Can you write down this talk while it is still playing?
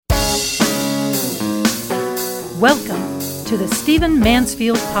Welcome to the Stephen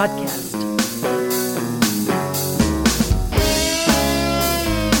Mansfield Podcast.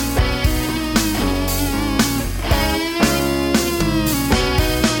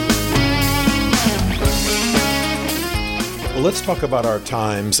 Well, let's talk about our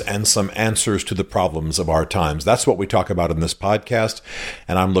times and some answers to the problems of our times. That's what we talk about in this podcast,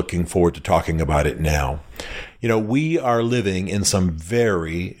 and I'm looking forward to talking about it now. You know, we are living in some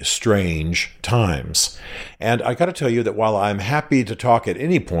very strange times. And I got to tell you that while I'm happy to talk at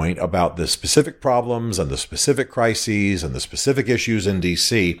any point about the specific problems and the specific crises and the specific issues in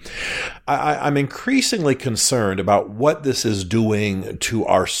D.C., I'm increasingly concerned about what this is doing to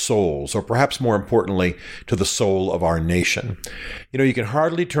our souls, or perhaps more importantly, to the soul of our nation. You know, you can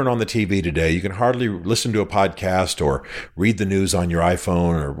hardly turn on the TV today. You can hardly listen to a podcast or read the news on your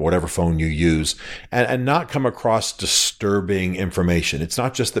iPhone or whatever phone you use and not come across disturbing information. It's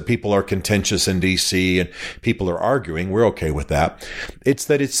not just that people are contentious in D.C. and people are arguing. We're okay with that. It's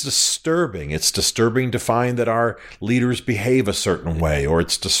that it's disturbing. It's disturbing to find that our leaders behave a certain way, or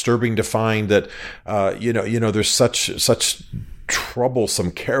it's disturbing to find that, there's such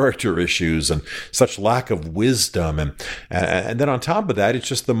troublesome character issues and such lack of wisdom, and then on top of that, it's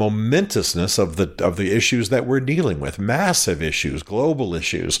just the momentousness of the issues that we're dealing with, massive issues, global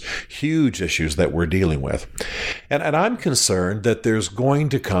issues, huge issues that we're dealing with, and I'm concerned that there is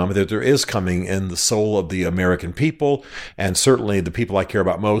coming in the soul of the American people, and certainly the people I care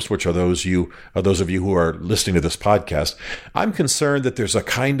about most, which are those of you who are listening to this podcast. I'm concerned that there's a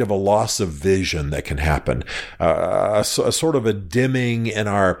kind of a loss of vision that can happen, a sort of a dimming in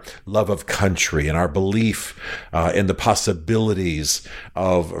our love of country and our belief in the possibilities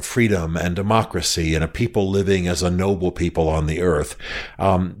of freedom and democracy and a people living as a noble people on the earth.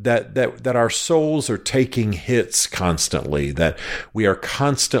 That our souls are taking hits constantly, that we are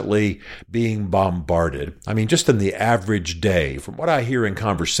constantly being bombarded. I mean, just in the average day, from what I hear in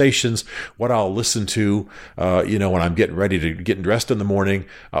conversations, what I'll listen to, when I'm getting dressed in the morning,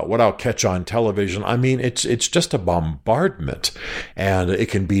 what I'll catch on television. I mean, it's just a bombardment. And it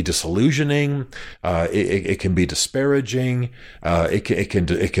can be disillusioning. It can be disparaging.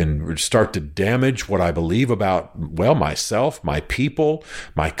 It can start to damage what I believe about, myself, my people,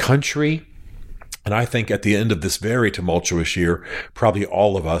 my country. And I think at the end of this very tumultuous year, probably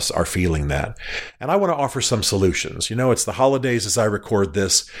all of us are feeling that. And I want to offer some solutions. You know, it's the holidays as I record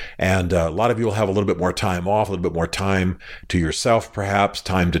this, and a lot of you will have a little bit more time off, a little bit more time to yourself, perhaps,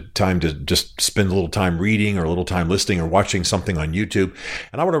 time to just spend a little time reading or a little time listening or watching something on YouTube.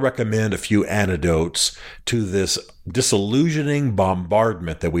 And I want to recommend a few antidotes to this disillusioning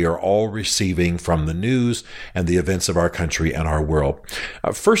bombardment that we are all receiving from the news and the events of our country and our world.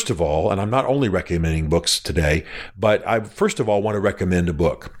 First of all, and I'm not only recommending books today, but I first of all want to recommend a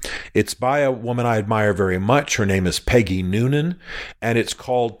book. It's by a woman I admire very much. Her name is Peggy Noonan, and it's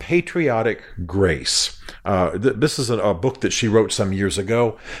called Patriotic Grace. This is a book that she wrote some years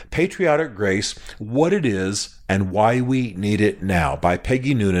ago. Patriotic Grace, What It Is and Why We Need It Now, by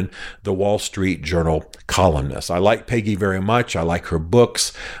Peggy Noonan, the Wall Street Journal columnist. I like Peggy very much. I like her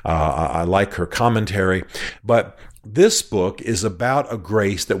books. I like her commentary. But this book is about a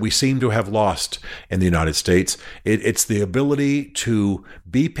grace that we seem to have lost in the United States. It's the ability to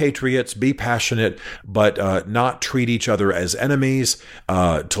be patriots, be passionate, but not treat each other as enemies,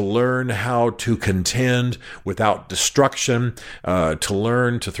 to learn how to contend without destruction, to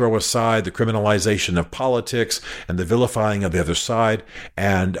learn to throw aside the criminalization of politics and the vilifying of the other side,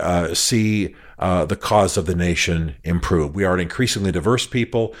 and see the cause of the nation improve. We are an increasingly diverse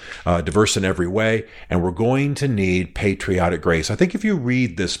people, diverse in every way, and we're going to need patriotic grace. I think if you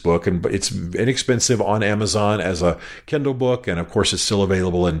read this book, and it's inexpensive on Amazon as a Kindle book, and of course it's still available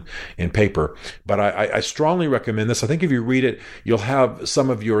in paper, but I strongly recommend this. I think if you read it, you'll have some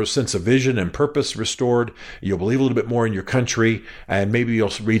of your sense of vision and purpose restored. You'll believe a little bit more in your country, and maybe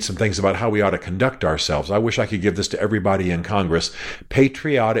you'll read some things about how we ought to conduct ourselves. I wish I could give this to everybody in Congress.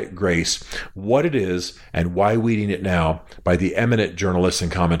 Patriotic Grace, What It Is and Why We Need It Now, by the eminent journalist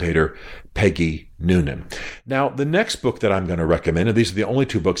and commentator Peggy Noonan. Now, the next book that I'm going to recommend, and these are the only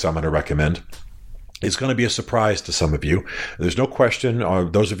two books I'm going to recommend, It's going to be a surprise to some of you. There's no question,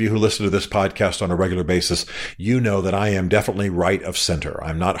 those of you who listen to this podcast on a regular basis, you know that I am definitely right of center.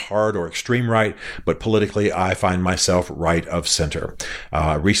 I'm not hard or extreme right, but politically I find myself right of center.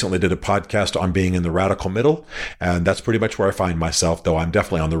 Recently did a podcast on being in the radical middle, and that's pretty much where I find myself, though I'm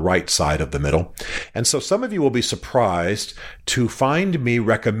definitely on the right side of the middle. And so some of you will be surprised to find me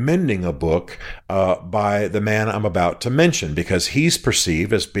recommending a book by the man I'm about to mention, because he's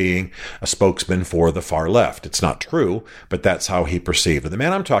perceived as being a spokesman for or the far left. It's not true, but that's how he perceived. And the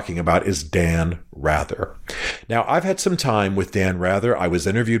man I'm talking about is Dan Rather. Now, I've had some time with Dan Rather. I was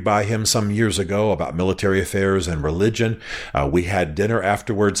interviewed by him some years ago about military affairs and religion. We had dinner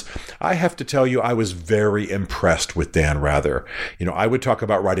afterwards. I have to tell you, I was very impressed with Dan Rather. I would talk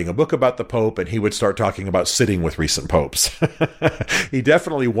about writing a book about the Pope, and he would start talking about sitting with recent popes. He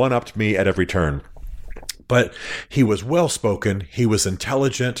definitely one-upped me at every turn. But he was well-spoken, he was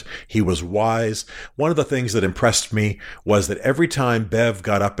intelligent, he was wise. One of the things that impressed me was that every time Bev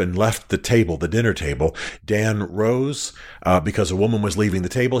got up and left the table, the dinner table, Dan rose because a woman was leaving the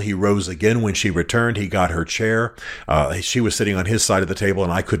table. He rose again when she returned. He got her chair. She was sitting on his side of the table,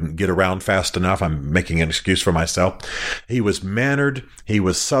 and I couldn't get around fast enough. I'm making an excuse for myself. He was mannered, he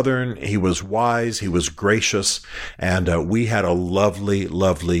was Southern, he was wise, he was gracious, and we had a lovely,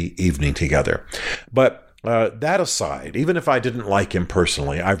 lovely evening together. But that aside, even if I didn't like him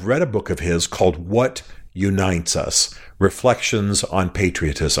personally, I've read a book of his called What Unites Us? Reflections on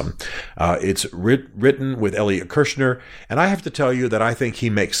Patriotism. It's written with Elliot Kirschner, and I have to tell you that I think he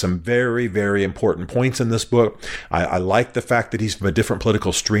makes some very, very important points in this book. I like the fact that he's from a different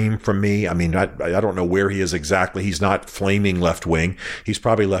political stream from me. I mean, I don't know where he is exactly. He's not flaming left-wing. He's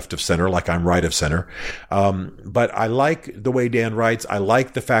probably left of center, like I'm right of center. But I like the way Dan writes. I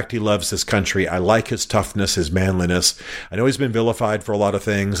like the fact he loves his country. I like his toughness, his manliness. I know he's been vilified for a lot of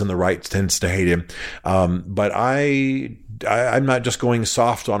things, and the right tends to hate him. But I'm not just going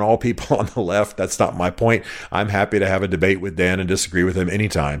soft on all people on the left. That's not my point. I'm happy to have a debate with Dan and disagree with him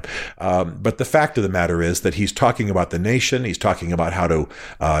anytime. But the fact of the matter is that he's talking about the nation. He's talking about how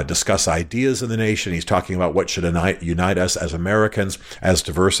to discuss ideas in the nation. He's talking about what should unite us as Americans, as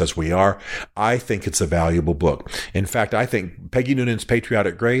diverse as we are. I think it's a valuable book. In fact, I think Peggy Noonan's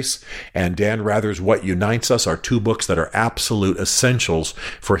Patriotic Grace and Dan Rather's What Unites Us are two books that are absolute essentials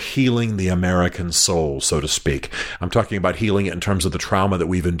for healing the American soul, so to speak. I'm talking about healing it in terms of the trauma that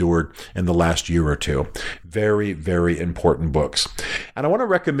we've endured in the last year or two. Very, very important books. And I want to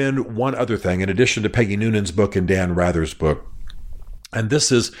recommend one other thing in addition to Peggy Noonan's book and Dan Rather's book. And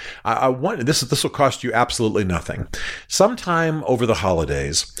this is, this will cost you absolutely nothing. Sometime over the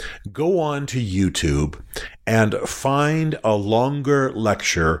holidays, go on to YouTube and find a longer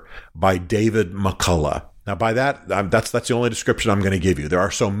lecture by David McCullough. Now, by that, that's the only description I'm going to give you. There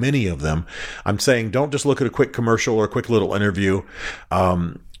are so many of them. I'm saying don't just look at a quick commercial or a quick little interview.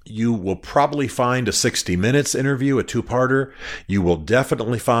 You will probably find a 60 Minutes interview, a two-parter. You will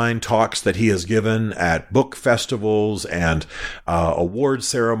definitely find talks that he has given at book festivals and award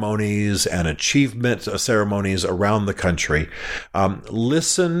ceremonies and achievement ceremonies around the country.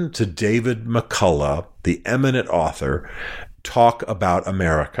 Listen to David McCullough, the eminent author, talk about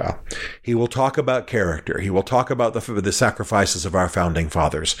America. He will talk about character. He will talk about the sacrifices of our founding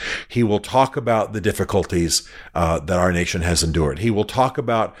fathers. He will talk about the difficulties that our nation has endured. He will talk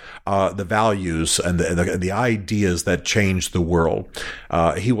about the values and the ideas that changed the world.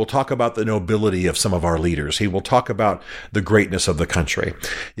 He will talk about the nobility of some of our leaders. He will talk about the greatness of the country.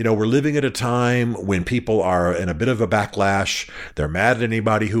 We're living at a time when people are in a bit of a backlash. They're mad at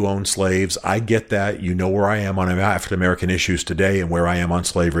anybody who owns slaves. I get that. You know where I am on African American issues today and where I am on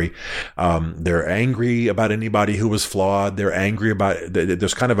slavery. They're angry about anybody who was flawed. They're angry about,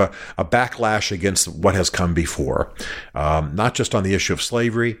 there's kind of a backlash against what has come before. Not just on the issue of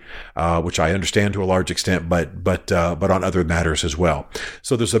slavery, which I understand to a large extent, but on other matters as well.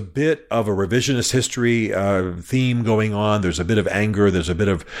 So there's a bit of a revisionist history theme going on. There's a bit of anger. There's a bit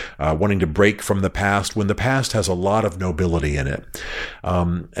of wanting to break from the past when the past has a lot of nobility in it.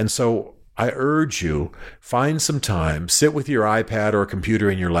 And so I urge you, find some time, sit with your iPad or a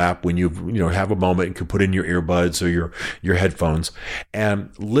computer in your lap when you have a moment and can put in your earbuds or your headphones and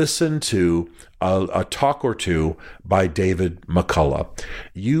listen to a talk or two by David McCullough.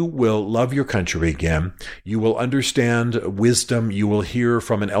 You will love your country again. You will understand wisdom. You will hear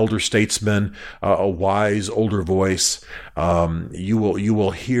from an elder statesman, a wise older voice. You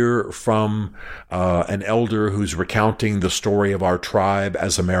will hear from an elder who's recounting the story of our tribe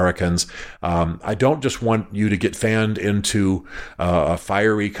as Americans. I don't just want you to get fanned into a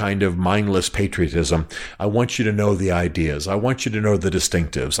fiery kind of mindless patriotism. I want you to know the ideas. I want you to know the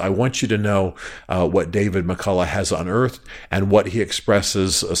distinctives. I want you to know what David McCullough has unearthed and what he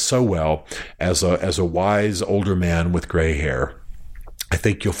expresses so well as a wise older man with gray hair. I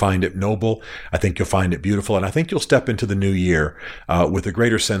think you'll find it noble. I think you'll find it beautiful. And I think you'll step into the new year with a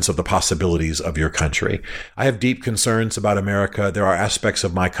greater sense of the possibilities of your country. I have deep concerns about America. There are aspects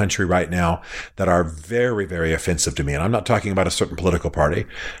of my country right now that are very, very offensive to me. And I'm not talking about a certain political party.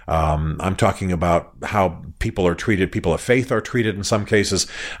 I'm talking about how people are treated. People of faith are treated in some cases.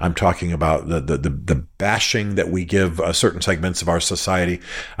 I'm talking about the bashing that we give certain segments of our society.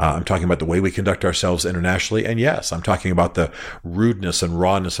 I'm talking about the way we conduct ourselves internationally. And yes, I'm talking about the rudeness and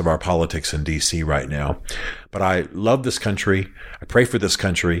rawness of our politics in D.C. right now. But I love this country. I pray for this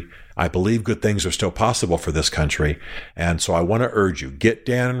country. I believe good things are still possible for this country. And so I want to urge you, get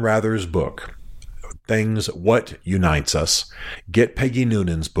Dan Rather's book, What Unites Us. Get Peggy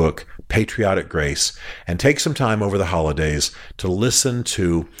Noonan's book, Patriotic Grace, and take some time over the holidays to listen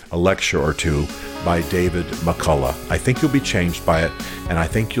to a lecture or two by David McCullough. I think you'll be changed by it, and I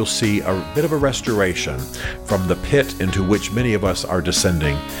think you'll see a bit of a restoration from the pit into which many of us are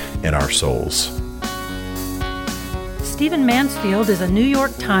descending in our souls. Stephen Mansfield is a New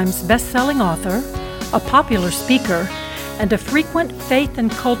York Times best-selling author, a popular speaker, and a frequent faith and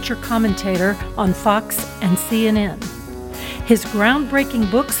culture commentator on Fox and CNN. His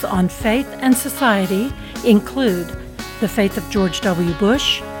groundbreaking books on faith and society include The Faith of George W.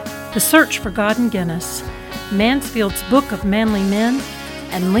 Bush, The Search for God in Guinness, Mansfield's Book of Manly Men,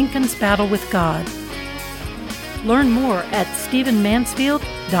 and Lincoln's Battle with God. Learn more at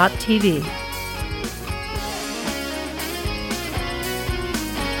stephenmansfield.tv.